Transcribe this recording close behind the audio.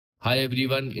Hi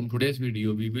everyone, in today's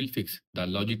video we will fix the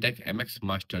Logitech MX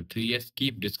Master 3S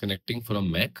keep disconnecting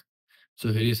from Mac.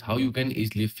 So here is how you can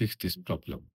easily fix this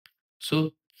problem.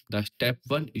 So the step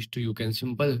 1 is to you can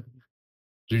simple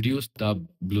reduce the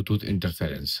Bluetooth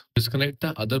interference. Disconnect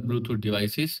the other Bluetooth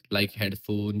devices like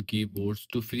headphone, keyboards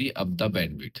to free up the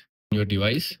bandwidth. On your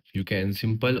device, you can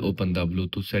simple open the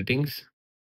Bluetooth settings.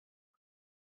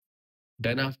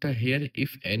 Then after here,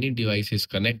 if any device is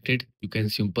connected, you can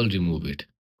simple remove it.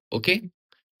 Okay?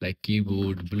 Like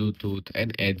keyboard, Bluetooth,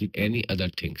 and any other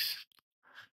things.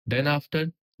 Then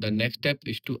after, the next step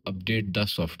is to update the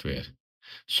software.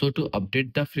 So to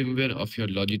update the firmware of your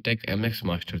Logitech MX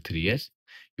Master 3S,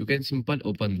 you can simple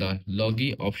open the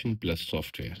Logi Option Plus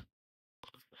software.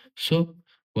 So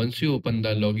once you open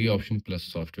the Logi Option Plus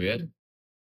software,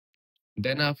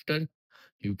 then after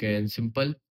you can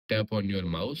simple tap on your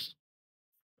mouse.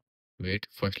 Wait,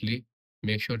 firstly,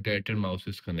 make sure that your mouse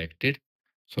is connected.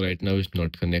 So right now it's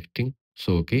not connecting.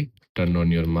 So okay, turn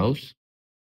on your mouse.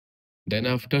 Then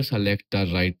after select the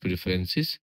right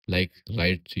preferences like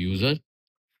right user.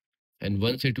 And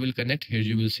once it will connect, here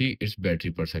you will see its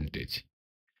battery percentage.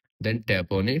 Then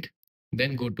tap on it.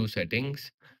 Then go to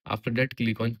settings. After that,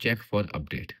 click on check for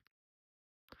update.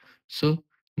 So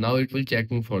now it will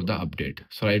checking for the update.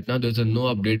 So right now there's a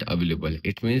no update available.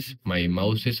 It means my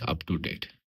mouse is up to date.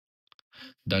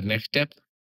 The next step,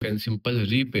 you can simple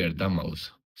repair the mouse.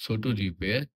 So to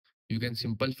repair, you can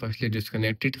simple firstly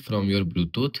disconnect it from your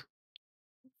Bluetooth.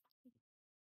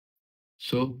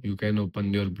 So you can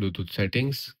open your Bluetooth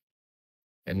settings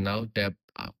and now tap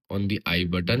on the I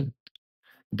button.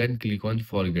 Then click on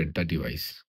forget the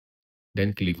device.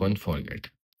 Then click on forget.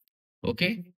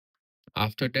 Okay.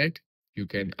 After that, you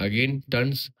can again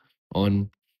turns on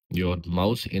your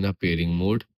mouse in a pairing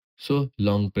mode. So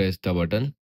long press the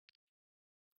button.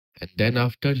 And then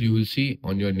after you will see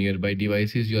on your nearby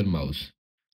devices your mouse.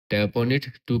 Tap on it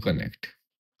to connect.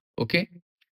 Okay.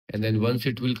 And then once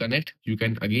it will connect, you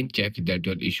can again check that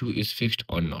your issue is fixed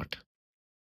or not.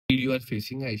 If you are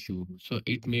facing an issue, so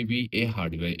it may be a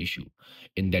hardware issue.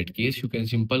 In that case, you can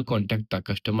simple contact the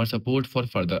customer support for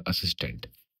further assistance.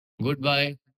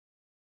 Goodbye.